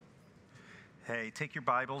Hey, take your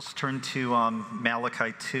Bibles, turn to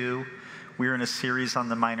Malachi 2. We're in a series on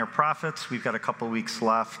the minor prophets. We've got a couple weeks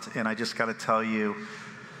left, and I just got to tell you,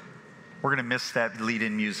 we're going to miss that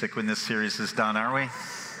lead-in music when this series is done, aren't we?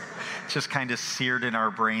 It's just kind of seared in our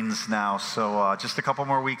brains now, so just a couple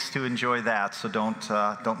more weeks to enjoy that, so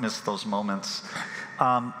don't miss those moments.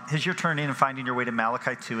 As you're turning and finding your way to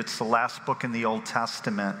Malachi 2, it's the last book in the Old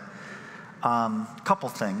Testament. Couple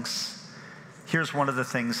things. Here's one of the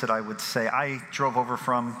things that I would say. I drove over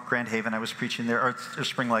from Grand Haven. I was preaching there, or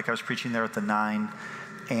Spring Lake. I was preaching there at the 9.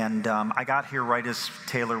 And I got here right as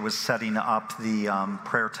Taylor was setting up the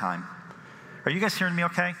prayer time. Are you guys hearing me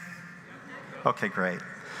okay? Okay, great.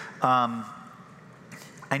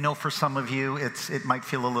 I know for some of you, it might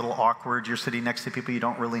feel a little awkward. You're sitting next to people you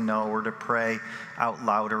don't really know, or to pray out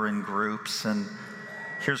louder in groups. And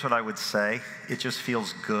here's what I would say. It just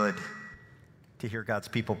feels good to hear God's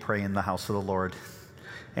people pray in the house of the Lord.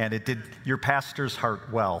 And it did your pastor's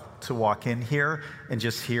heart well to walk in here and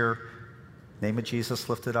just hear name of Jesus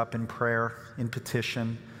lifted up in prayer, in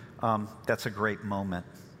petition. That's a great moment.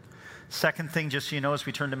 Second thing, just so you know, as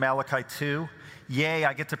we turn to Malachi 2, yay,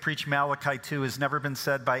 I get to preach Malachi 2 has never been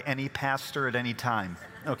said by any pastor at any time,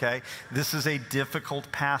 okay? This is a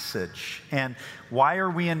difficult passage. And why are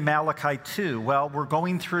we in Malachi 2? Well, we're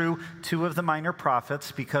going through two of the minor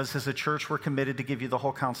prophets because as a church, we're committed to give you the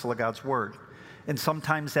whole counsel of God's word. And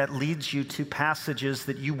sometimes that leads you to passages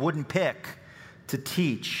that you wouldn't pick to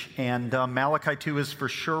teach. And Malachi 2 is for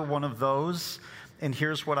sure one of those. And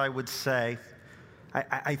here's what I would say.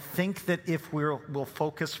 I think that if we'll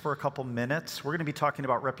focus for a couple minutes, we're going to be talking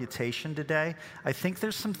about reputation today. I think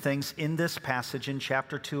there's some things in this passage in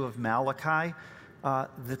chapter 2 of Malachi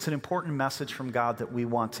that's an important message from God that we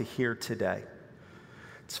want to hear today.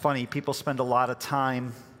 It's funny, people spend a lot of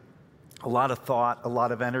time, a lot of thought, a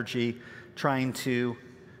lot of energy trying to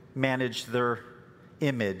manage their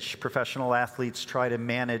image. Professional athletes try to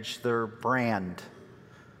manage their brand.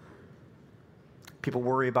 People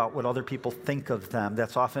worry about what other people think of them.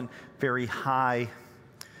 That's often very high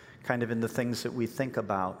kind of in the things that we think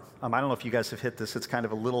about. I don't know if you guys have hit this. It's kind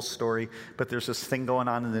of a little story, but there's this thing going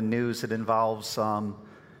on in the news that involves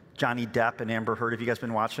Johnny Depp and Amber Heard. Have you guys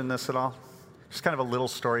been watching this at all? Just kind of a little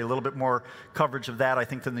story, a little bit more coverage of that, I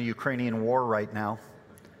think, than the Ukrainian war right now.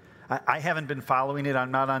 I haven't been following it.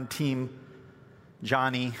 I'm not on Team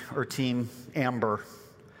Johnny or Team Amber.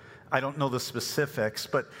 I don't know the specifics,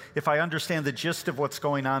 but if I understand the gist of what's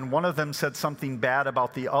going on, one of them said something bad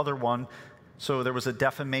about the other one, so there was a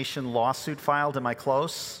defamation lawsuit filed. Am I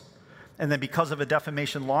close? And then because of a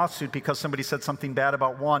defamation lawsuit, because somebody said something bad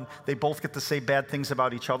about one, they both get to say bad things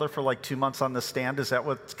about each other for like 2 months on the stand. Is that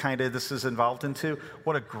what kind of this is involved into?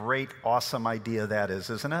 What a great, awesome idea that is,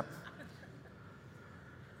 isn't it?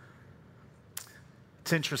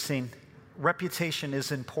 It's interesting. Reputation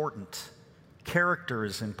is important. Character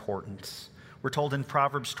is important. We're told in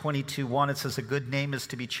Proverbs 22:1, it says, a good name is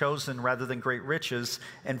to be chosen rather than great riches,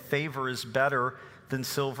 and favor is better than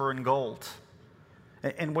silver and gold.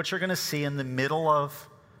 And what you're going to see in the middle of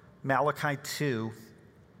Malachi 2,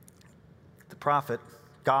 the prophet,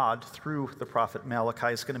 God, through the prophet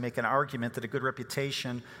Malachi, is going to make an argument that a good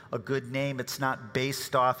reputation, a good name, it's not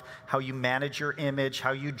based off how you manage your image,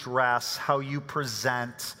 how you dress, how you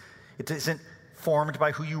present. It isn't formed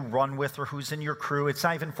by who you run with or who's in your crew. It's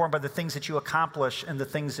not even formed by the things that you accomplish and the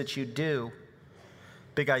things that you do.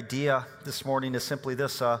 Big idea this morning is simply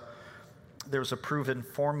this. There's a proven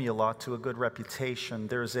formula to a good reputation.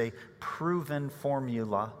 There's a proven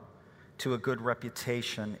formula to a good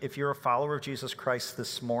reputation. If you're a follower of Jesus Christ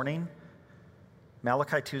this morning,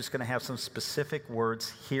 Malachi 2 is going to have some specific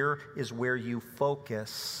words. Here is where you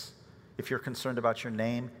focus if you're concerned about your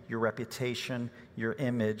name, your reputation, your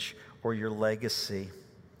image, or your legacy.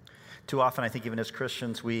 Too often, I think even as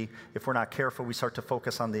Christians, if we're not careful, we start to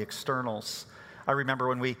focus on the externals. I remember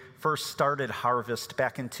when we first started Harvest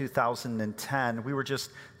back in 2010, we were just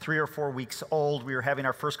 3 or 4 weeks old. We were having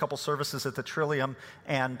our first couple services at the Trillium,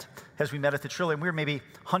 and as we met at the Trillium, we were maybe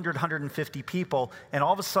 100, 150 people, and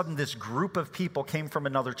all of a sudden this group of people came from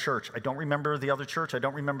another church. I don't remember the other church. I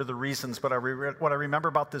don't remember the reasons, but what I remember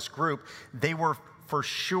about this group, they were for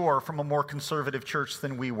sure from a more conservative church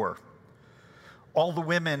than we were. All the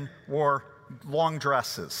women wore long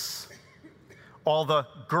dresses. All the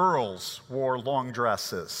girls wore long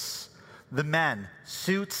dresses. The men,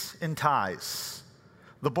 suits and ties.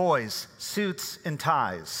 The boys, suits and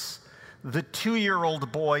ties. The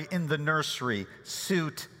 2-year-old boy in the nursery,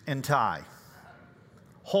 suit and tie.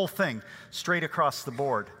 Whole thing, straight across the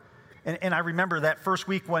board. And I remember that first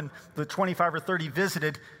week when the 25 or 30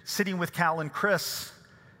 visited, sitting with Cal and Chris,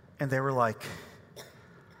 and they were like,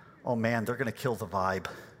 oh man, they're going to kill the vibe.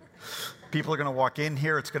 People are going to walk in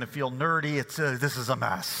here. It's going to feel nerdy. This is a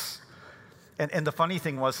mess. And the funny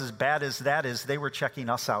thing was, as bad as that is, they were checking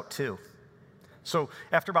us out too. So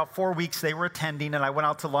after about 4 weeks, they were attending, and I went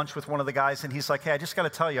out to lunch with one of the guys, and he's like, hey, I just got to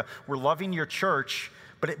tell you, we're loving your church,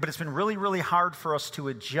 but it's been really, really hard for us to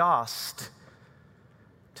adjust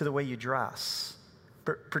to the way you dress,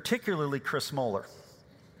 particularly Chris Moeller.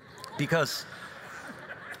 Because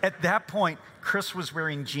at that point, Chris was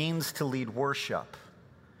wearing jeans to lead worship.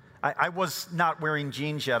 I was not wearing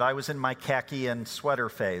jeans yet. I was in my khaki and sweater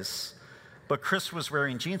phase. But Chris was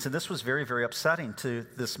wearing jeans, and this was very, very upsetting to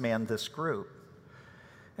this man, this group.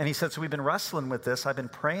 And he said, so we've been wrestling with this. I've been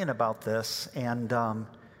praying about this, and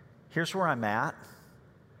here's where I'm at.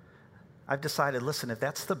 I've decided, listen, if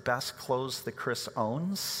that's the best clothes that Chris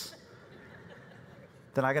owns,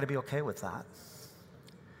 then I got to be okay with that.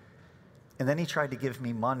 And then he tried to give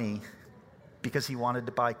me money because he wanted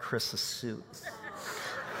to buy Chris a suit.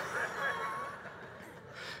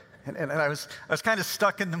 And I was kind of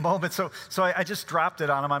stuck in the moment, so I just dropped it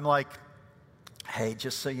on him. I'm like, hey,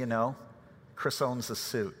 just so you know, Chris owns a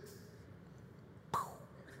suit.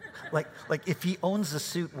 Like if he owns a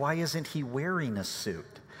suit, why isn't he wearing a suit?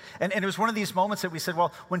 And it was one of these moments that we said,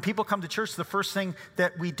 well, when people come to church, the first thing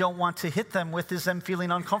that we don't want to hit them with is them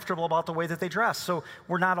feeling uncomfortable about the way that they dress. So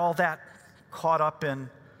we're not all that caught up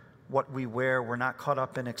in what we wear. We're not caught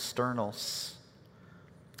up in externals.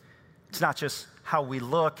 It's not just how we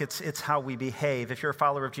look, it's how we behave. If you're a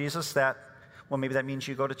follower of Jesus, maybe that means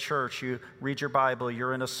you go to church, you read your Bible,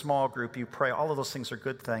 you're in a small group, you pray. All of those things are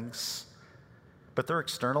good things. But they're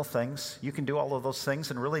external things. You can do all of those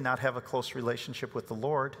things and really not have a close relationship with the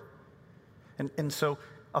Lord. And so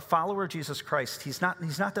a follower of Jesus Christ, he's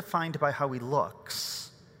not defined by how he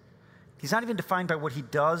looks. He's not even defined by what he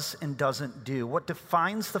does and doesn't do. What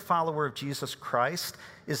defines the follower of Jesus Christ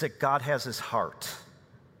is that God has his heart.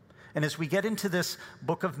 And as we get into this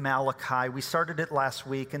book of Malachi, we started it last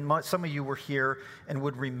week, and some of you were here and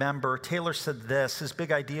would remember. Taylor said this. His big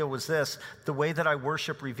idea was this: the way that I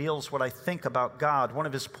worship reveals what I think about God. One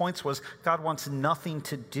of his points was God wants nothing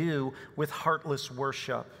to do with heartless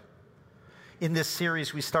worship. In this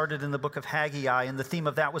series, we started in the book of Haggai, and the theme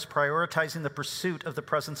of that was prioritizing the pursuit of the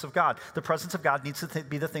presence of God. The presence of God needs to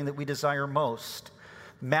be the thing that we desire most.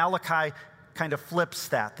 Malachi kind of flips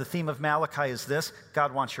that. The theme of Malachi is this: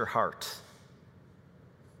 God wants your heart.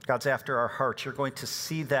 God's after our hearts. You're going to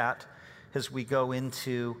see that as we go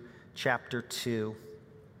into chapter 2.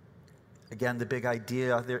 Again, the big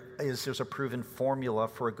idea there's a proven formula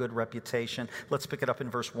for a good reputation. Let's pick it up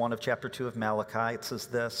in verse 1 of chapter 2 of Malachi. It says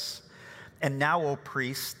this: and now, O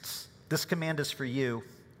priests, this command is for you.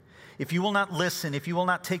 If you will not listen, if you will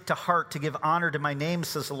not take to heart to give honor to my name,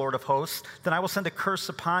 says the Lord of hosts, then I will send a curse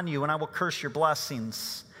upon you, and I will curse your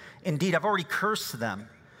blessings. Indeed, I've already cursed them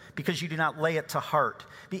because you do not lay it to heart.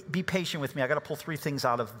 Be patient with me. I got to pull 3 things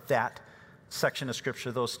out of that section of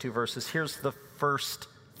Scripture, those 2 verses. Here's the first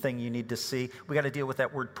thing you need to see. We got to deal with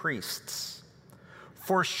that word priests.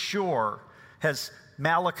 For sure, as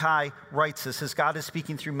Malachi writes this, as God is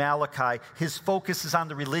speaking through Malachi, his focus is on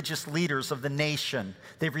the religious leaders of the nation.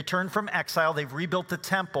 They've returned from exile, they've rebuilt the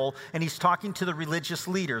temple, and he's talking to the religious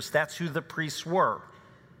leaders. That's who the priests were.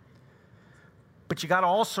 But you got to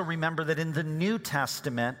also remember that in the New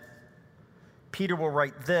Testament, Peter will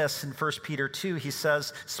write this in 1 Peter 2. He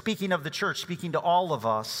says, speaking of the church, speaking to all of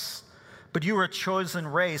us, but you are a chosen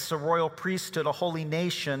race, a royal priesthood, a holy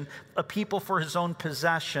nation, a people for his own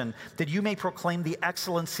possession, that you may proclaim the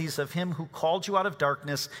excellencies of him who called you out of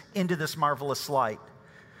darkness into this marvelous light.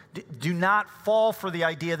 Do not fall for the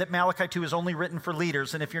idea that Malachi 2 is only written for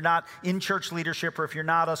leaders, and if you're not in church leadership or if you're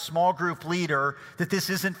not a small group leader, that this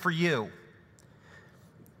isn't for you.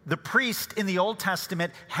 The priest in the Old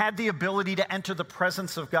Testament had the ability to enter the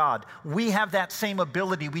presence of God. We have that same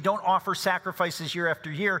ability. We don't offer sacrifices year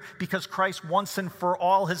after year because Christ once and for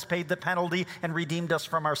all has paid the penalty and redeemed us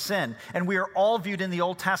from our sin. And we are all viewed in the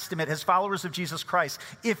Old Testament as followers of Jesus Christ.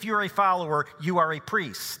 If you're a follower, you are a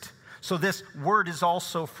priest. So this word is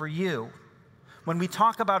also for you. When we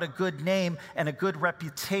talk about a good name and a good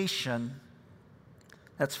reputation,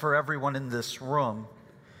 that's for everyone in this room.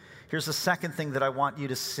 Here's the second thing that I want you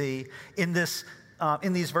to see. In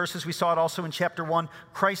these verses, we saw it also in chapter 1,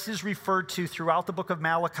 Christ is referred to throughout the book of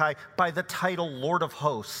Malachi by the title Lord of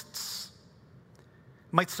Hosts.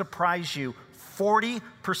 It might surprise you,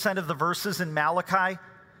 40% of the verses in Malachi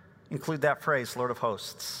include that phrase, Lord of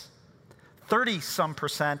Hosts.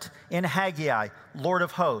 30-some% in Haggai, Lord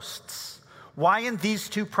of Hosts. Why in these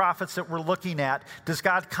 2 prophets that we're looking at does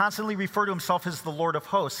God constantly refer to himself as the Lord of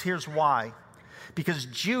Hosts? Here's why. Because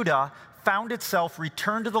Judah found itself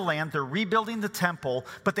returned to the land. They're rebuilding the temple,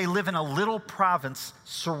 but they live in a little province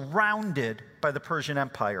surrounded by the Persian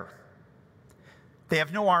Empire. They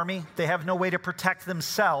have no army. They have no way to protect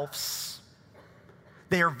themselves.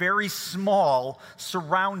 They are very small,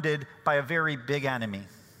 surrounded by a very big enemy.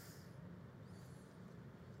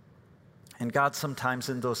 And God, sometimes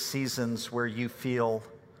in those seasons where you feel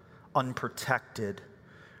unprotected,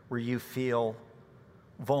 where you feel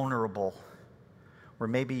vulnerable, where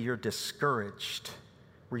maybe you're discouraged,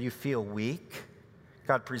 where you feel weak,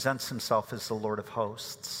 God presents himself as the Lord of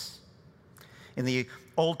hosts. In the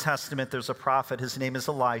Old Testament, there's a prophet. His name is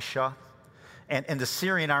Elisha. And the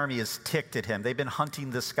Syrian army is ticked at him. They've been hunting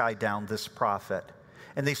this guy down, this prophet.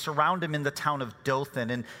 And they surround him in the town of Dothan.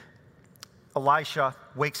 And Elisha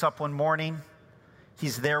wakes up one morning.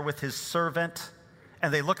 He's there with his servant.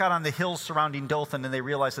 And they look out on the hills surrounding Dothan, and they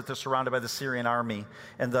realize that they're surrounded by the Syrian army.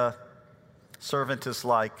 And the servant is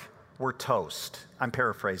like, we're toast. I'm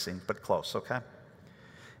paraphrasing, but close, okay?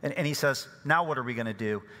 And he says, now what are we going to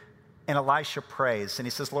do? And Elisha prays, and he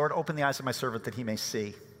says, Lord, open the eyes of my servant that he may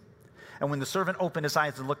see. And when the servant opened his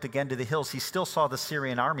eyes and looked again to the hills, he still saw the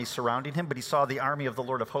Syrian army surrounding him, but he saw the army of the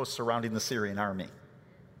Lord of hosts surrounding the Syrian army.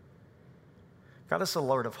 God is the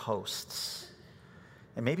Lord of hosts.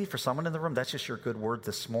 And maybe for someone in the room, that's just your good word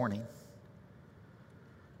this morning.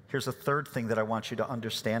 Here's a third thing that I want you to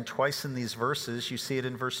understand. Twice in these verses, you see it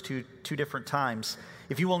in verse 2, two different times.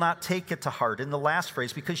 If you will not take it to heart. In the last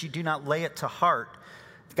phrase, because you do not lay it to heart,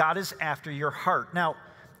 God is after your heart. Now,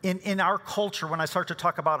 in our culture, when I start to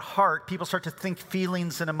talk about heart, people start to think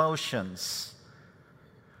feelings and emotions.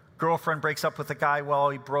 Girlfriend breaks up with a guy, well,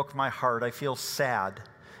 he broke my heart, I feel sad.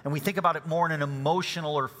 And we think about it more in an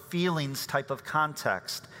emotional or feelings type of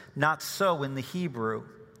context. Not so in the Hebrew.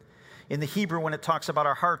 In the Hebrew, when it talks about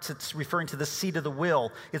our hearts, it's referring to the seat of the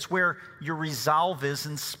will. It's where your resolve is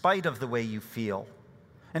in spite of the way you feel.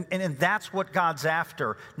 And that's what God's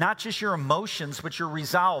after. Not just your emotions, but your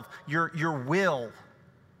resolve, your will.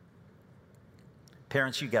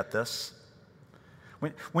 Parents, you get this.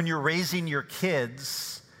 When you're raising your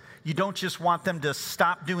kids, you don't just want them to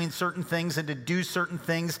stop doing certain things and to do certain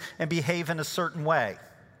things and behave in a certain way.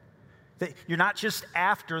 You're not just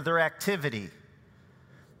after their activity.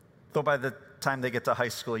 Though by the time they get to high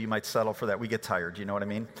school, you might settle for that. We get tired, you know what I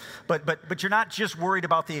mean? But you're not just worried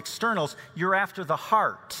about the externals. You're after the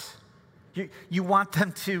heart. You want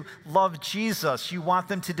them to love Jesus. You want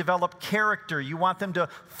them to develop character. You want them to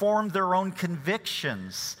form their own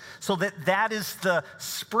convictions so that is the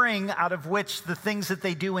spring out of which the things that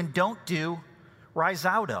they do and don't do rise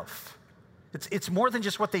out of. It's more than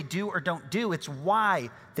just what they do or don't do. It's why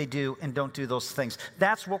they do and don't do those things.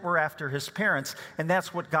 That's what we're after as parents, and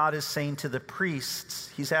that's what God is saying to the priests.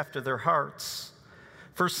 He's after their hearts.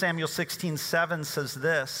 1 Samuel 16:7 says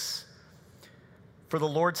this, for the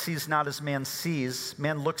Lord sees not as man sees.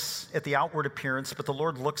 Man looks at the outward appearance, but the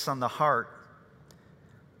Lord looks on the heart.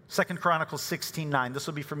 2 Chronicles 16:9. This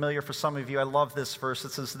will be familiar for some of you. I love this verse.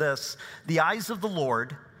 It says this, the eyes of the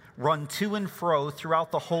Lord run to and fro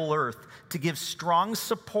throughout the whole earth to give strong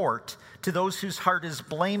support to those whose heart is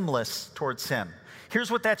blameless towards him.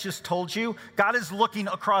 Here's what that just told you. God is looking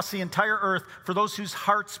across the entire earth for those whose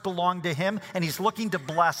hearts belong to him, and he's looking to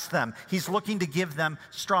bless them. He's looking to give them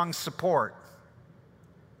strong support.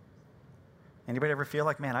 Anybody ever feel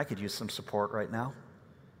like, man, I could use some support right now?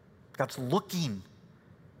 God's looking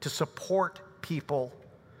to support people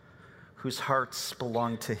whose hearts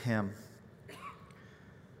belong to him.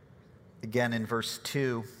 Again, in verse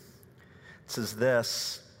 2, it says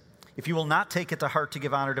this, if you will not take it to heart to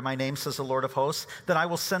give honor to my name, says the Lord of hosts, then I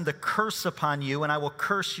will send a curse upon you, and I will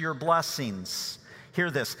curse your blessings.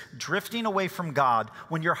 Hear this, drifting away from God,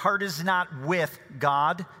 when your heart is not with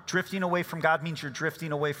God, drifting away from God means you're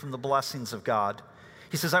drifting away from the blessings of God.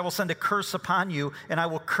 He says, I will send a curse upon you, and I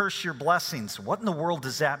will curse your blessings. What in the world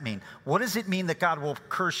does that mean? What does it mean that God will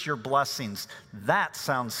curse your blessings? That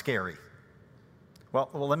sounds scary. Well,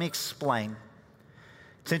 let me explain.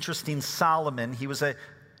 It's interesting, Solomon, he was an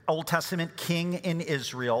Old Testament king in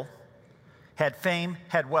Israel, had fame,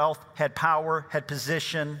 had wealth, had power, had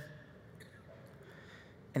position.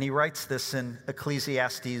 And he writes this in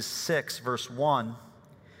Ecclesiastes 6, verse 1.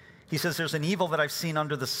 He says, there's an evil that I've seen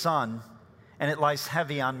under the sun, and it lies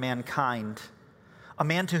heavy on mankind. A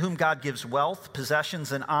man to whom God gives wealth,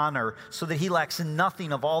 possessions, and honor, so that he lacks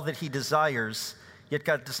nothing of all that he desires, yet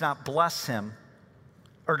God does not bless him.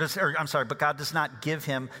 But God does not give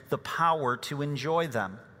him the power to enjoy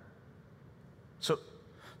them.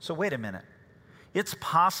 So wait a minute. It's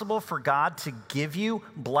possible for God to give you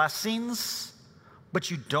blessings, but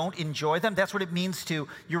you don't enjoy them? That's what it means to,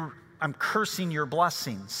 I'm cursing your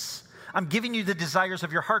blessings. I'm giving you the desires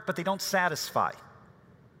of your heart, but they don't satisfy.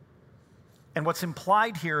 And what's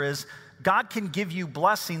implied here is God can give you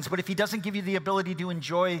blessings, but if he doesn't give you the ability to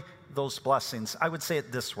enjoy those blessings, I would say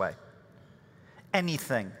it this way.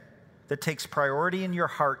 Anything that takes priority in your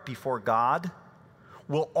heart before God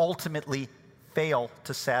will ultimately fail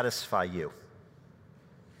to satisfy you.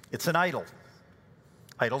 It's an idol.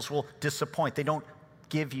 Idols will disappoint. They don't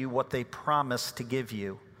give you what they promise to give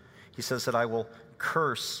you. He says that I will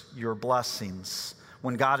curse your blessings.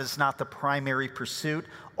 When God is not the primary pursuit,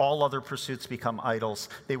 all other pursuits become idols.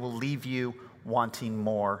 They will leave you wanting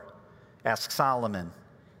more. Ask Solomon.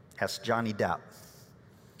 Ask Johnny Depp.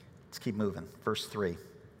 Let's keep moving. Verse 3.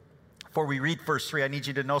 Before we read verse 3, I need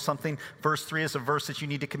you to know something. Verse 3 is a verse that you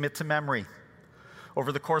need to commit to memory.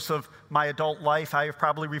 Over the course of my adult life, I have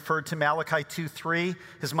probably referred to Malachi 2:3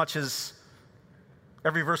 as much as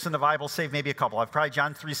every verse in the Bible, save maybe a couple. I've probably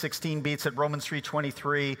John 3:16 beats it, Romans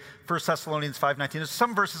 3:23, 1 Thessalonians 5:19. There's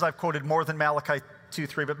some verses I've quoted more than Malachi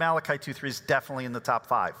 2:3, but Malachi 2:3 is definitely in the top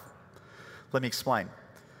 5. Let me explain.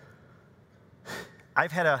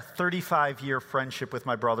 I've had a 35-year friendship with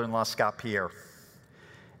my brother-in-law, Scott Pierre.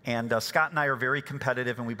 And Scott and I are very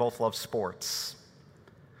competitive, and we both love sports.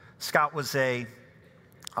 Scott was a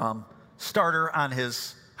starter on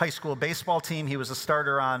his high school baseball team. He was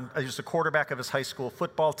a quarterback of his high school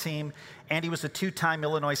football team, and he was a 2-time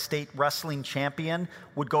Illinois State wrestling champion,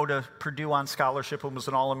 would go to Purdue on scholarship and was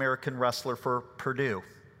an All-American wrestler for Purdue.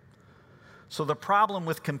 So the problem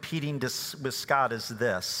with competing with Scott is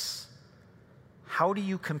this. How do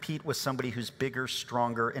you compete with somebody who's bigger,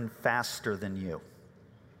 stronger, and faster than you?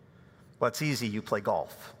 Well, it's easy. You play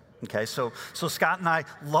golf. Okay, so Scott and I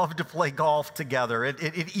love to play golf together.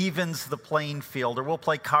 It evens the playing field, or we'll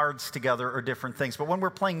play cards together or different things. But when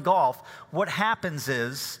we're playing golf, what happens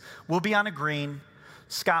is we'll be on a green.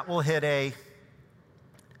 Scott will hit a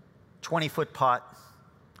 20-foot putt,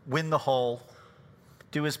 win the hole,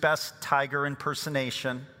 do his best Tiger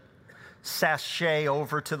impersonation, sashay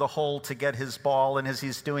over to the hole to get his ball. And as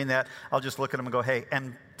he's doing that, I'll just look at him and go, hey,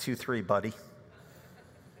 M23, buddy.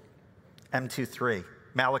 M23.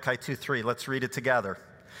 Malachi 2:3, let's read it together.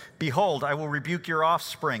 Behold, I will rebuke your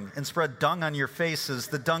offspring and spread dung on your faces,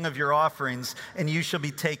 the dung of your offerings, and you shall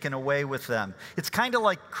be taken away with them. It's kind of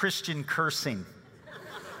like Christian cursing.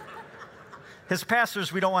 As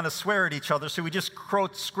pastors, we don't want to swear at each other, so we just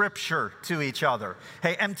quote scripture to each other.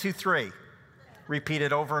 Hey, M23, repeat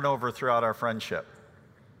it over and over throughout our friendship.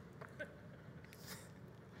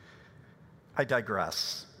 I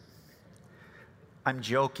digress. I'm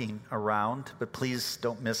joking around, but please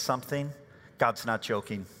don't miss something. God's not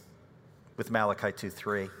joking with Malachi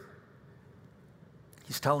 2:3.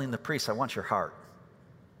 He's telling the priest, I want your heart.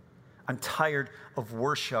 I'm tired of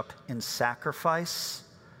worship and sacrifice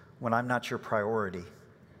when I'm not your priority. And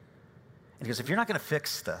he goes, if you're not going to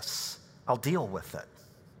fix this, I'll deal with it.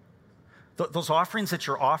 Those offerings that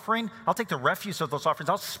you're offering, I'll take the refuse of those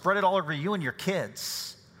offerings. I'll spread it all over you and your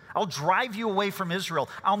kids. I'll drive you away from Israel.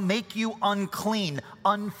 I'll make you unclean,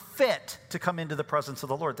 unfit to come into the presence of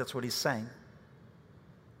the Lord. That's what he's saying.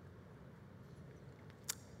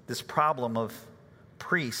 This problem of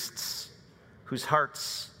priests whose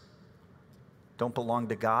hearts don't belong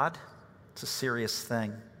to God, it's a serious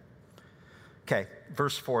thing. Okay,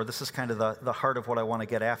 verse 4. This is kind of the heart of what I want to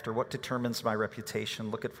get after. What determines my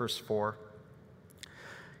reputation? Look at verse 4.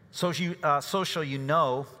 So shall you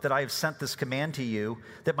know that I have sent this command to you,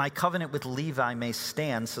 that my covenant with Levi may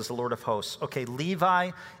stand, says the Lord of hosts. Okay,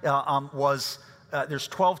 Levi there's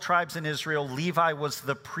 12 tribes in Israel. Levi was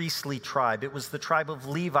the priestly tribe. It was the tribe of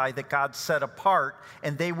Levi that God set apart,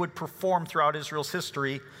 and they would perform throughout Israel's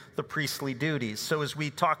history the priestly duties. So as we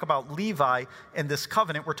talk about Levi and this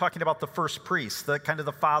covenant, we're talking about the first priest, the kind of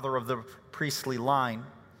the father of the priestly line.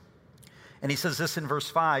 And he says this in verse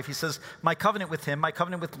 5. He says, my covenant with him, my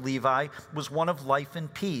covenant with Levi, was one of life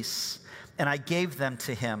and peace, and I gave them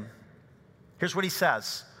to him. Here's what he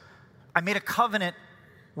says. I made a covenant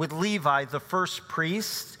with Levi, the first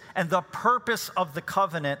priest, and the purpose of the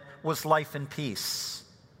covenant was life and peace.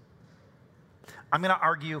 I'm going to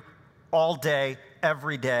argue all day,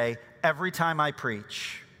 every time I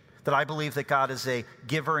preach, that I believe that God is a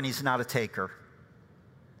giver and he's not a taker.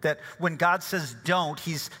 That when God says don't,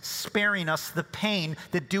 he's sparing us the pain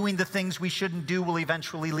that doing the things we shouldn't do will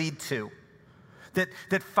eventually lead to.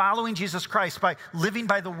 That following Jesus Christ, by living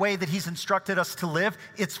by the way that he's instructed us to live,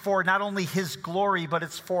 it's for not only his glory, but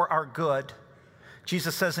it's for our good.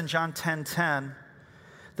 Jesus says in John 10:10,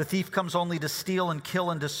 the thief comes only to steal and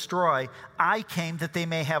kill and destroy. I came that they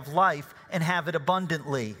may have life and have it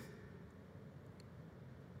abundantly.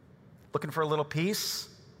 Looking for a little peace?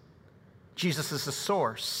 Jesus is the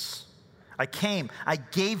source. I came, I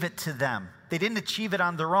gave it to them. They didn't achieve it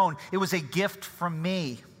on their own. It was a gift from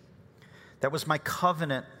me. That was my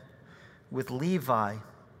covenant with Levi.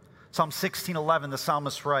 Psalm 16:11, the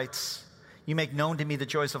psalmist writes, you make known to me the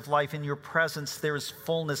joys of life. In your presence there is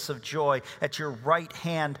fullness of joy. At your right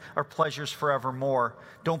hand are pleasures forevermore.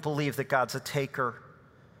 Don't believe that God's a taker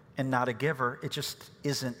and not a giver. It just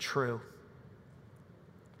isn't true.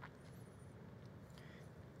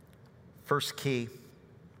 First key,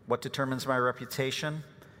 what determines my reputation?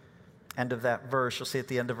 End of that verse, you'll see at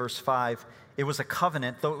the end of verse 5. It was a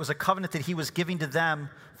covenant, though it was a covenant that he was giving to them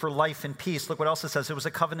for life and peace. Look what else it says. It was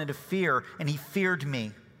a covenant of fear, and he feared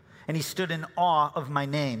me, and he stood in awe of my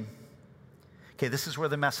name. Okay, this is where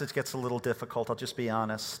the message gets a little difficult, I'll just be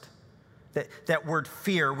honest. That word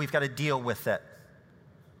fear, we've got to deal with it.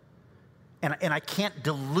 And I can't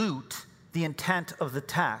dilute the intent of the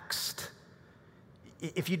text.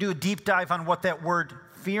 If you do a deep dive on what that word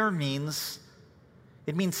fear means,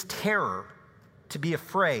 it means terror, to be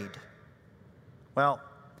afraid. Well,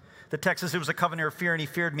 the text says it was a covenant of fear and he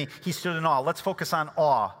feared me. He stood in awe. Let's focus on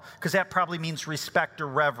awe, because that probably means respect or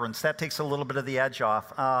reverence. That takes a little bit of the edge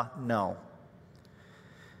off. No.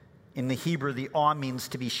 In the Hebrew, the awe means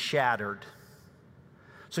to be shattered.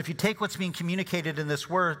 So if you take what's being communicated in this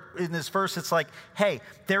verse, it's like, hey,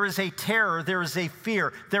 there is a terror, there is a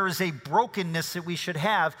fear, there is a brokenness that we should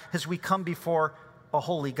have as we come before a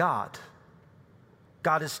holy God.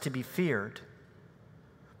 God is to be feared.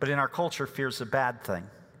 But in our culture, fear is a bad thing.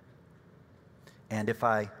 And if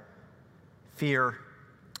I fear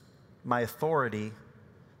my authority,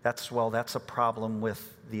 that's a problem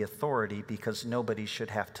with the authority, because nobody should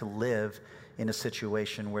have to live in a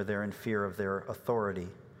situation where they're in fear of their authority.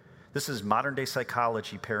 This is modern day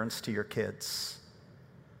psychology, parents to your kids.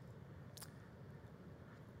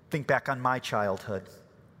 Think back on my childhood.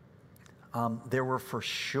 There were for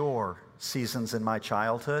sure seasons in my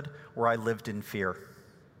childhood where I lived in fear.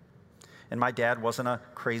 And my dad wasn't a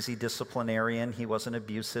crazy disciplinarian. He wasn't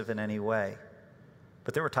abusive in any way.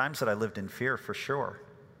 But there were times that I lived in fear for sure.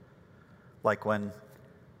 Like when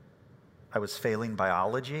I was failing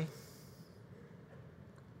biology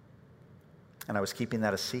and I was keeping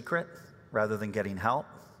that a secret rather than getting help.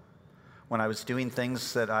 When I was doing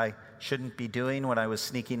things that I shouldn't be doing, when I was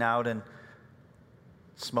sneaking out and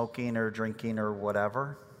smoking or drinking or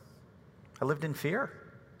whatever. I lived in fear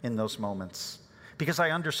in those moments because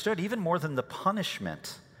I understood, even more than the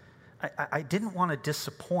punishment, I didn't want to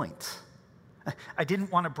disappoint. I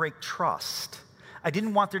didn't want to break trust. I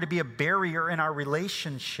didn't want there to be a barrier in our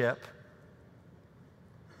relationship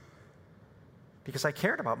because I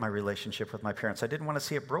cared about my relationship with my parents. I didn't want to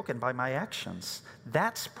see it broken by my actions.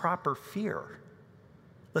 That's proper fear.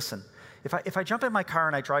 Listen, if I jump in my car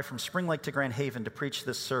and I drive from Spring Lake to Grand Haven to preach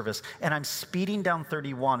this service, and I'm speeding down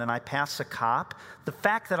 31 and I pass a cop, the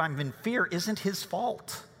fact that I'm in fear isn't his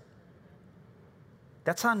fault.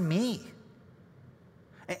 That's on me.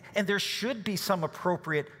 And there should be some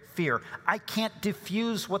appropriate fear. I can't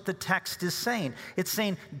diffuse what the text is saying. It's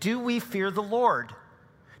saying, do we fear the Lord?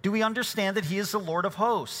 Do we understand that he is the Lord of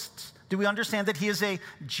hosts? Do we understand that he is a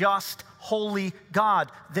just, holy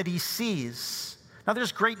God that he sees? Now,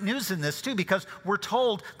 there's great news in this, too, because we're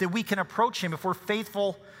told that we can approach him. If we're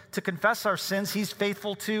faithful to confess our sins, he's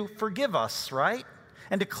faithful to forgive us, right?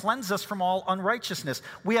 And to cleanse us from all unrighteousness.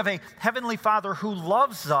 We have a heavenly Father who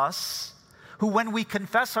loves us, who, when we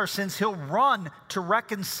confess our sins, he'll run to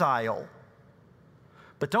reconcile.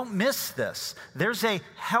 But don't miss this. There's a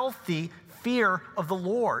healthy fear of the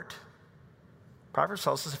Lord. Proverbs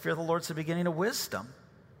tells us the fear of the Lord is the beginning of wisdom.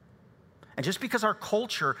 And just because our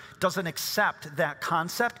culture doesn't accept that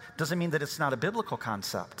concept doesn't mean that it's not a biblical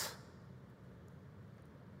concept.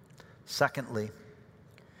 Secondly, it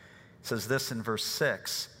says this in verse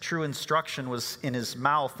 6, true instruction was in his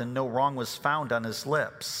mouth and no wrong was found on his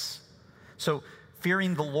lips. So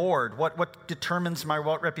fearing the Lord, what determines my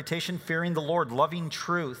reputation? Fearing the Lord, loving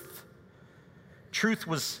truth. Truth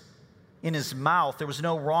was in his mouth. There was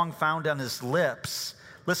no wrong found on his lips.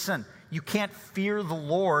 Listen, you can't fear the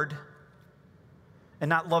Lord and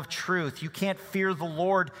not love truth. You can't fear the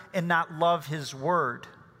Lord and not love his word.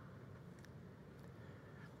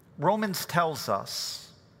 Romans 1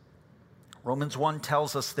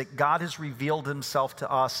 tells us that God has revealed himself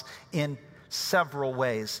to us in several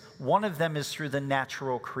ways. One of them is through the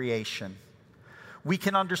natural creation. We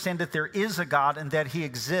can understand that there is a God and that he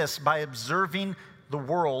exists by observing the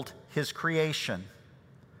world, his creation.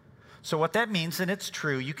 So what that means, and it's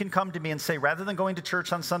true, you can come to me and say, rather than going to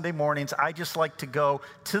church on Sunday mornings, I just like to go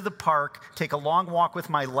to the park, take a long walk with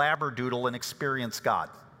my Labradoodle and experience God.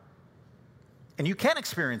 And you can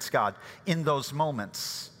experience God in those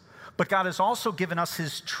moments. But God has also given us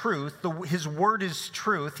his truth. His word is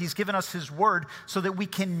truth. He's given us his word so that we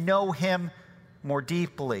can know him more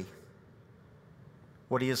deeply.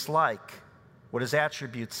 What he is like, what his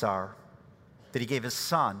attributes are, that he gave his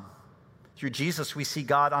son. Through Jesus, we see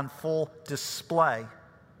God on full display.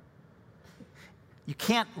 You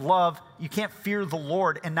can't fear the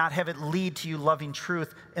Lord and not have it lead to you loving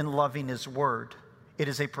truth and loving his word. It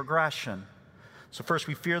is a progression. So first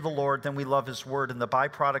we fear the Lord, then we love his word, and the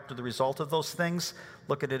byproduct or the result of those things,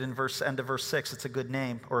 look at it in end of verse 6. It's a good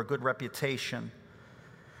name or a good reputation.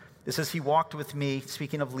 It says, he walked with me,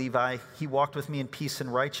 speaking of Levi, he walked with me in peace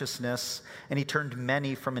and righteousness, and he turned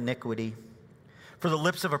many from iniquity. For the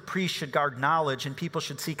lips of a priest should guard knowledge, and people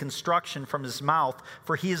should seek instruction from his mouth,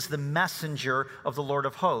 for he is the messenger of the Lord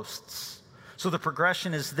of hosts. So the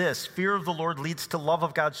progression is this: fear of the Lord leads to love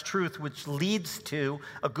of God's truth, which leads to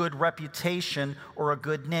a good reputation or a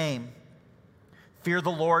good name. Fear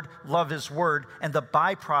the Lord, love his word, and the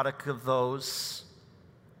byproduct of those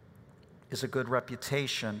is a good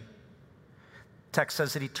reputation. Text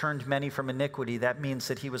says that he turned many from iniquity. That means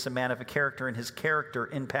that he was a man of a character, and his character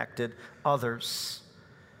impacted others.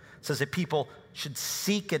 It says that people should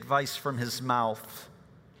seek advice from his mouth.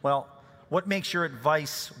 Well, what makes your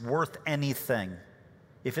advice worth anything?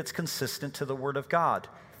 If it's consistent to the word of God,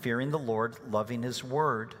 fearing the Lord, loving his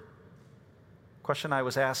word. Question I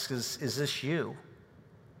was asked is this you?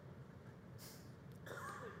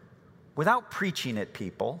 Without preaching at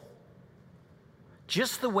people,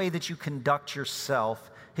 just the way that you conduct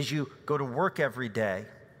yourself as you go to work every day,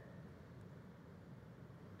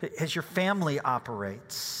 as your family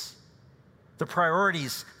operates, the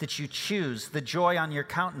priorities that you choose, the joy on your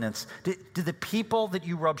countenance, do the people that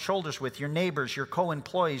you rub shoulders with, your neighbors, your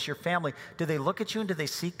co-employees, your family, do they look at you and do they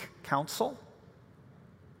seek counsel?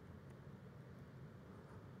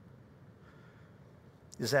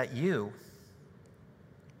 Is that you?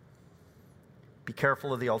 Be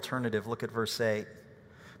careful of the alternative. Look at verse 8.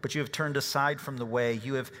 But you have turned aside from the way.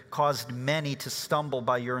 You have caused many to stumble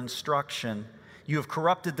by your instruction. You have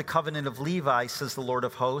corrupted the covenant of Levi, says the Lord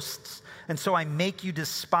of hosts. And so I make you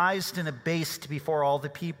despised and abased before all the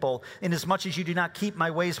people, inasmuch as you do not keep my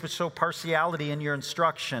ways but show partiality in your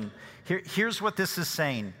instruction. Here's what this is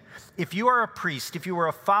saying. If you are a priest, if you are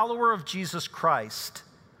a follower of Jesus Christ,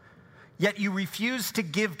 yet you refuse to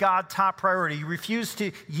give God top priority, you refuse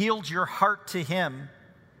to yield your heart to him,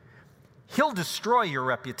 he'll destroy your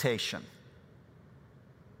reputation.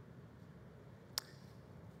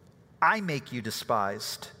 I make you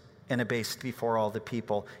despised and abased before all the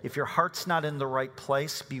people. If your heart's not in the right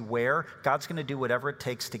place, beware. God's going to do whatever it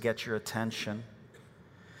takes to get your attention.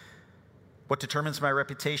 What determines my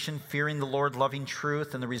reputation? Fearing the Lord, loving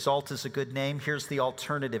truth, and the result is a good name. Here's the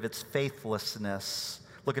alternative. It's faithlessness.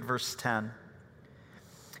 Look at verse 10.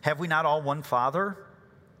 Have we not all one Father?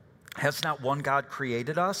 Has not one God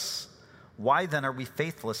created us? Why then are we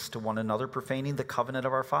faithless to one another, profaning the covenant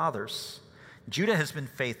of our fathers? Judah has been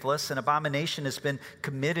faithless, and abomination has been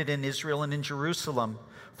committed in Israel and in Jerusalem.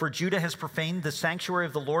 For Judah has profaned the sanctuary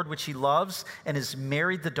of the Lord which he loves, and has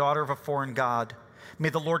married the daughter of a foreign god. May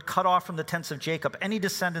the Lord cut off from the tents of Jacob any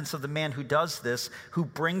descendants of the man who does this, who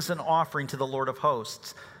brings an offering to the Lord of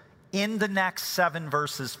hosts. In the next 7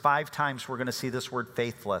 verses, 5 times we're going to see this word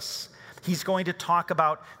faithless. He's going to talk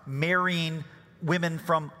about marrying women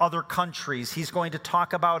from other countries. He's going to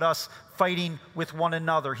talk about us fighting with one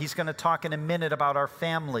another. He's going to talk in a minute about our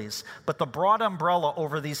families. But the broad umbrella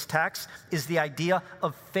over these texts is the idea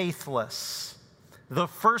of faithless. The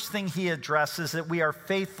first thing he addresses is that we are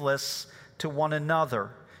faithless to one another.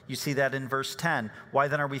 You see that in verse 10. Why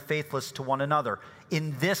then are we faithless to one another?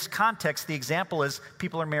 In this context, the example is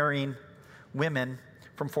people are marrying women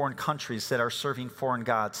from foreign countries that are serving foreign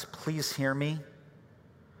gods. Please hear me.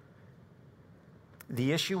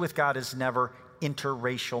 The issue with God is never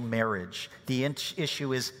interracial marriage. The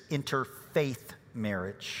issue is interfaith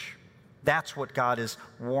marriage. That's what God is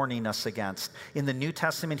warning us against. In the New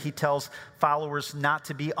Testament, he tells followers not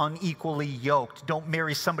to be unequally yoked. Don't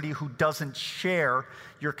marry somebody who doesn't share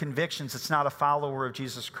your convictions. It's not a follower of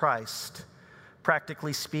Jesus Christ.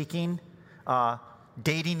 Practically speaking,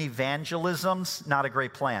 dating evangelism's not a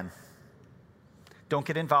great plan. Don't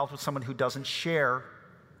get involved with someone who doesn't share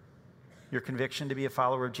your conviction to be a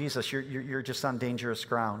follower of Jesus. You're just on dangerous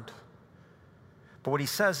ground. But what he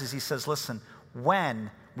says is, listen, when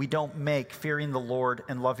we don't make fearing the Lord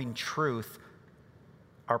and loving truth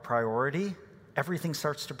our priority, everything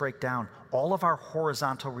starts to break down. All of our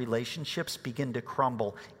horizontal relationships begin to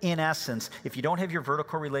crumble. In essence, if you don't have your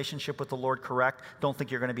vertical relationship with the Lord correct, don't think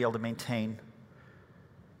you're going to be able to maintain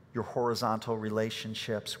your horizontal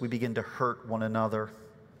relationships. We begin to hurt one another.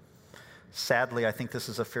 Sadly, I think this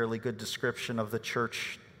is a fairly good description of the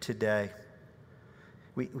church today.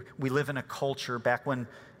 We live in a culture, back when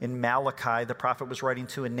in Malachi, the prophet was writing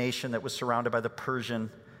to a nation that was surrounded by the Persian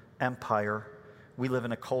Empire. We live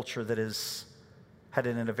in a culture that is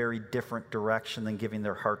headed in a very different direction than giving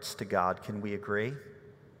their hearts to God. Can we agree?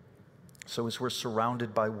 So as we're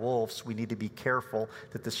surrounded by wolves, we need to be careful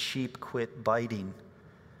that the sheep quit biting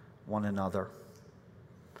one another.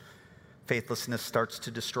 Faithlessness starts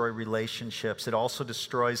to destroy relationships. It also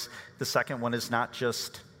destroys, the second one is not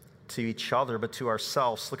just to each other, but to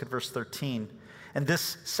ourselves. Look at verse 13. And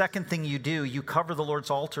this second thing you do, you cover the Lord's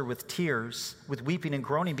altar with tears, with weeping and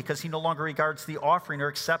groaning, because he no longer regards the offering or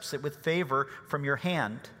accepts it with favor from your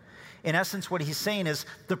hand. In essence, what he's saying is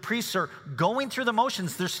the priests are going through the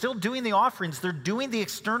motions. They're still doing the offerings. They're doing the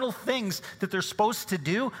external things that they're supposed to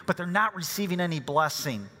do, but they're not receiving any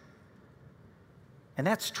blessing. And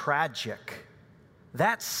that's tragic.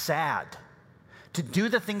 That's sad. To do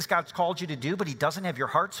the things God's called you to do, but he doesn't have your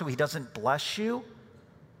heart, so he doesn't bless you.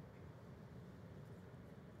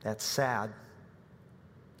 That's sad.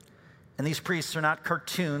 And these priests are not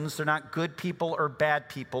cartoons. They're not good people or bad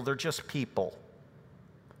people. They're just people.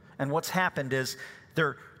 And what's happened is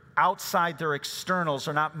they're outside, their externals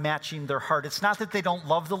are not matching their heart. It's not that they don't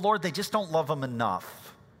love the Lord, they just don't love him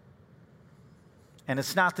enough. And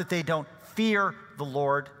it's not that they don't fear the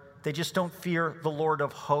Lord, they just don't fear the Lord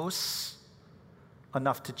of hosts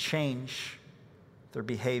enough to change their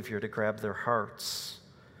behavior, to grab their hearts.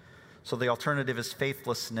 So the alternative is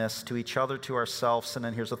faithlessness to each other, to ourselves. And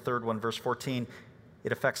then here's a third one, verse 14.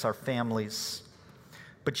 It affects our families.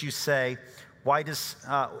 But you say, why does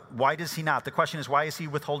he not? The question is, why is he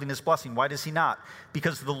withholding his blessing? Why does he not?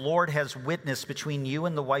 Because the Lord has witnessed between you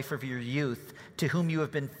and the wife of your youth, to whom you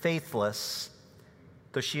have been faithless,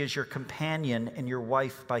 though she is your companion and your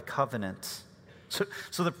wife by covenant.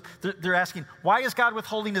 So they're asking, why is God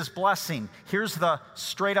withholding his blessing? Here's the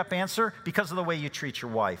straight up answer: because of the way you treat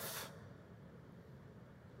your wife.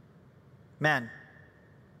 Men,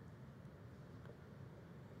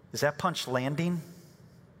 is that punch landing?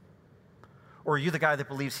 Or are you the guy that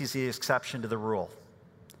believes he's the exception to the rule?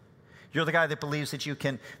 You're the guy that believes that you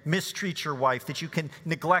can mistreat your wife, that you can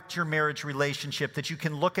neglect your marriage relationship, that you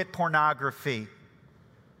can look at pornography.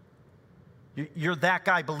 You're that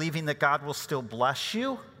guy believing that God will still bless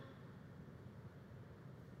you?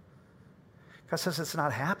 God says it's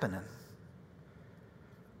not happening.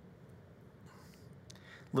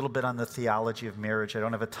 A little bit on the theology of marriage. I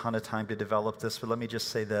don't have a ton of time to develop this, but let me just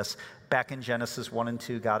say this. Back in Genesis 1 and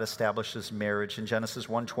 2, God establishes marriage. In Genesis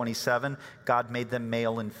 1:27, God made them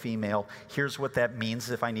male and female. Here's what that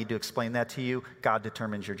means if I need to explain that to you. God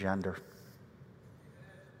determines your gender.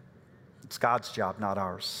 It's God's job, not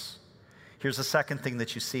ours. Here's the second thing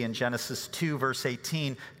that you see in Genesis 2, verse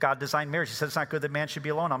 18. God designed marriage. He said, it's not good that man should be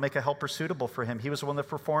alone. I'll make a helper suitable for him. He was the one that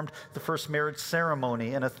performed the first marriage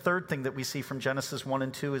ceremony. And a third thing that we see from Genesis 1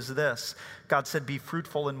 and 2 is this. God said, be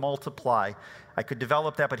fruitful and multiply. I could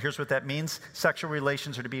develop that, but here's what that means. Sexual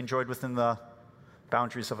relations are to be enjoyed within the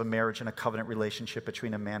boundaries of a marriage and a covenant relationship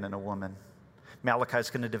between a man and a woman. Malachi is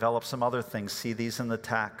going to develop some other things. See these in the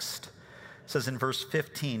text. It says in verse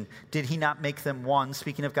 15, did he not make them one?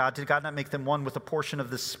 Speaking of God, did God not make them one with a portion of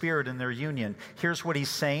the Spirit in their union? Here's what he's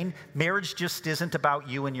saying. Marriage just isn't about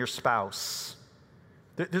you and your spouse.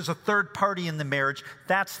 There's a third party in the marriage.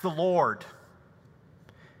 That's the Lord.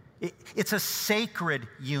 It's a sacred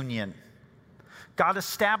union. God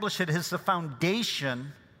established it as the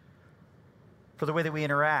foundation for the way that we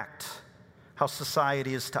interact, how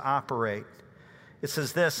society is to operate. It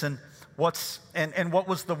says this, and what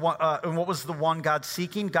was the one God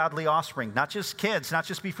seeking? Godly offspring. Not just kids, not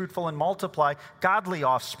just be fruitful and multiply, godly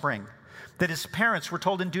offspring. That his parents were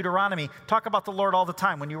told in Deuteronomy, talk about the Lord all the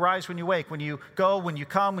time. When you rise, when you wake, when you go, when you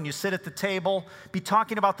come, when you sit at the table, be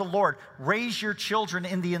talking about the Lord. Raise your children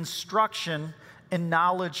in the instruction and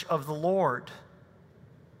knowledge of the Lord.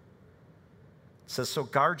 It says, so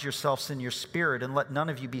guard yourselves in your spirit and let none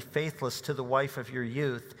of you be faithless to the wife of your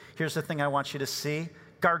youth. Here's the thing I want you to see.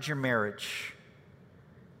 Guard your marriage.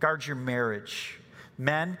 Guard your marriage.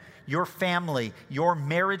 Men, your family, your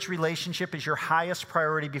marriage relationship is your highest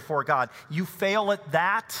priority before God. You fail at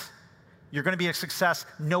that, you're going to be a success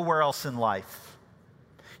nowhere else in life.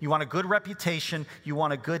 You want a good reputation, you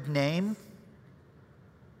want a good name.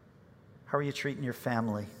 How are you treating your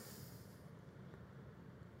family?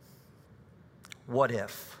 What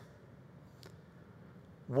if?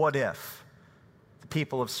 What if the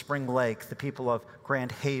people of Spring Lake, the people of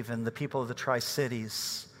Grand Haven, the people of the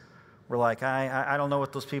Tri-Cities were like, I don't know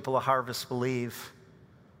what those people of Harvest believe.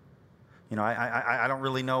 You know, I don't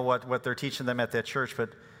really know what they're teaching them at that church, but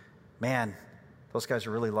man, those guys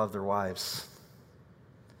really love their wives.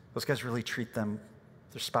 Those guys really treat their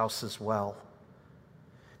spouses well.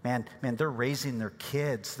 Man, they're raising their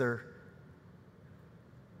kids.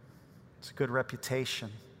 It's a good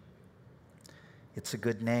reputation. It's a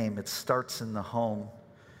good name. It starts in the home.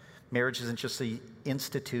 Marriage isn't just an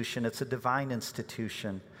institution, it's a divine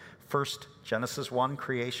institution. First, Genesis 1,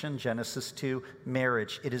 creation. Genesis 2,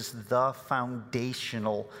 marriage. It is the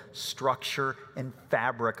foundational structure and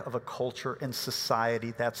fabric of a culture and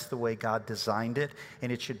society. That's the way God designed it, and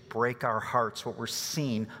it should break our hearts, what we're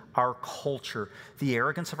seeing, our culture, the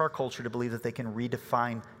arrogance of our culture to believe that they can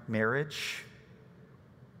redefine marriage.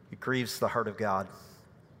 It grieves the heart of God.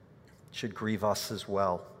 It should grieve us as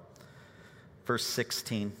well. Verse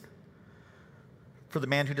 16. For the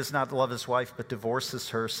man who does not love his wife but divorces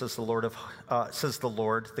her, says the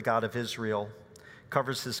Lord, the God of Israel,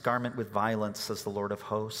 covers his garment with violence, says the Lord of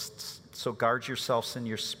hosts. So guard yourselves in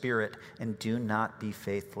your spirit and do not be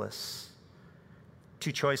faithless.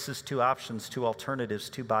 Two choices, two options, two alternatives,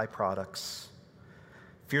 two byproducts.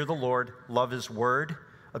 Fear the Lord, love his word.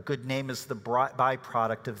 A good name is the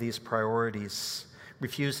byproduct of these priorities.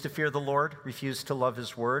 Refuse to fear the Lord, refuse to love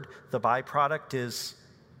his word. The byproduct is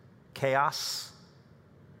chaos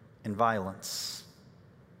and violence.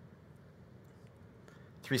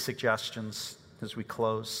 3 suggestions as we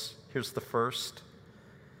close. Here's the first.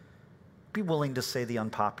 Be willing to say the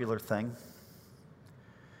unpopular thing.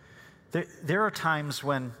 There are times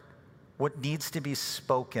when what needs to be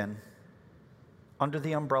spoken under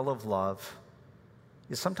the umbrella of love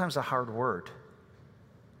is sometimes a hard word.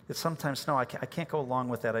 It's sometimes, no, I can't go along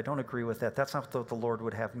with that. I don't agree with that. That's not what the Lord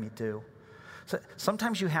would have me do. So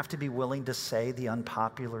sometimes you have to be willing to say the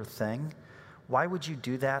unpopular thing. Why would you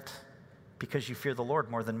do that? Because you fear the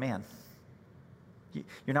Lord more than man.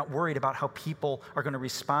 You're not worried about how people are going to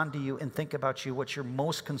respond to you and think about you. What you're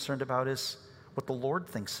most concerned about is what the Lord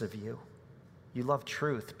thinks of you. You love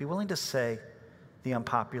truth. Be willing to say the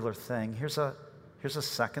unpopular thing. Here's a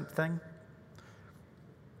second thing.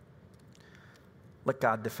 Let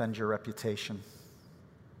God defend your reputation.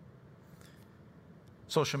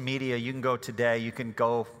 Social media, you can go today, you can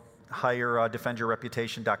go hire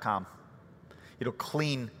defendyourreputation.com. It'll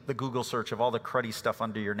clean the Google search of all the cruddy stuff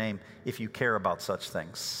under your name if you care about such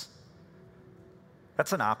things.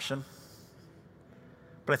 That's an option.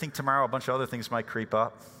 But I think tomorrow a bunch of other things might creep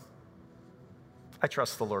up. I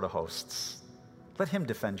trust the Lord of hosts. Let him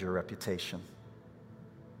defend your reputation.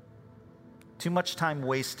 Too much time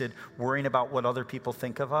wasted worrying about what other people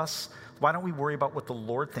think of us. Why don't we worry about what the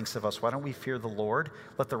Lord thinks of us? Why don't we fear the Lord?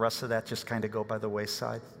 Let the rest of that just kind of go by the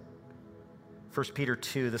wayside. 1 Peter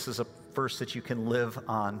 2, this is a verse that you can live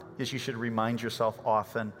on, is you should remind yourself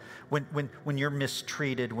often. When you're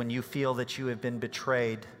mistreated, when you feel that you have been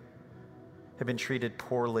betrayed, have been treated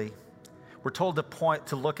poorly, we're told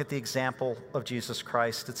to look at the example of Jesus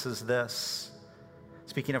Christ. It says this.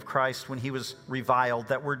 Speaking of Christ, when he was reviled,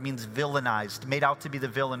 that word means villainized, made out to be the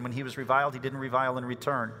villain. When he was reviled, he didn't revile in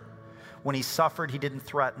return. When he suffered, he didn't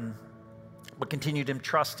threaten, but continued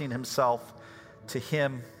entrusting himself to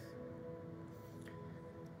him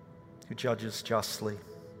who judges justly.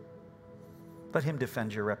 Let him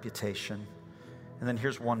defend your reputation. And then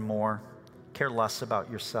here's one more. Care less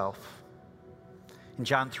about yourself. In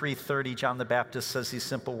John 3:30, John the Baptist says these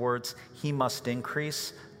simple words, he must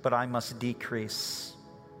increase, but I must decrease.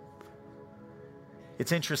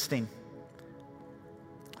 It's interesting.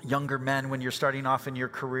 Younger men, when you're starting off in your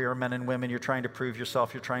career, men and women, you're trying to prove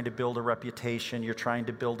yourself, you're trying to build a reputation, you're trying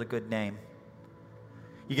to build a good name.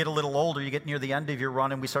 You get a little older, you get near the end of your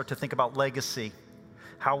run, and we start to think about legacy.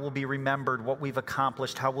 How we'll be remembered, what we've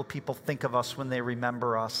accomplished, how will people think of us when they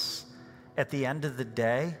remember us? At the end of the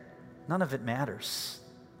day, none of it matters.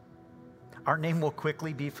 Our name will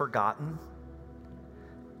quickly be forgotten.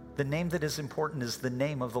 The name that is important is the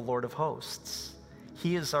name of the Lord of hosts.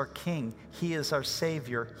 He is our King. He is our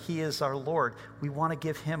Savior. He is our Lord. We want to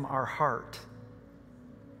give him our heart.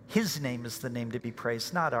 His name is the name to be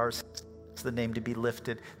praised, not ours. It's the name to be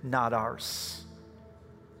lifted, not ours.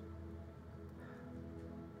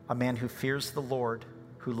 A man who fears the Lord,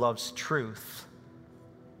 who loves truth.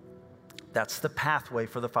 That's the pathway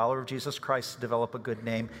for the follower of Jesus Christ to develop a good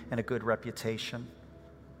name and a good reputation.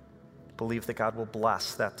 Believe that God will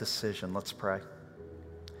bless that decision. Let's pray.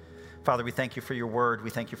 Father, we thank you for your word. We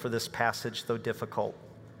thank you for this passage, though difficult.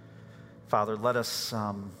 Father, let us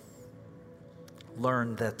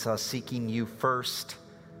learn that seeking you first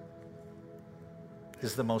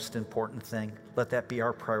is the most important thing. Let that be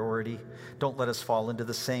our priority. Don't let us fall into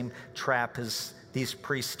the same trap as these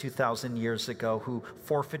priests 2,000 years ago who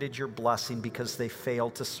forfeited your blessing because they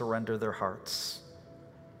failed to surrender their hearts.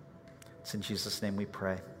 It's in Jesus' name we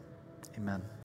pray. Amen.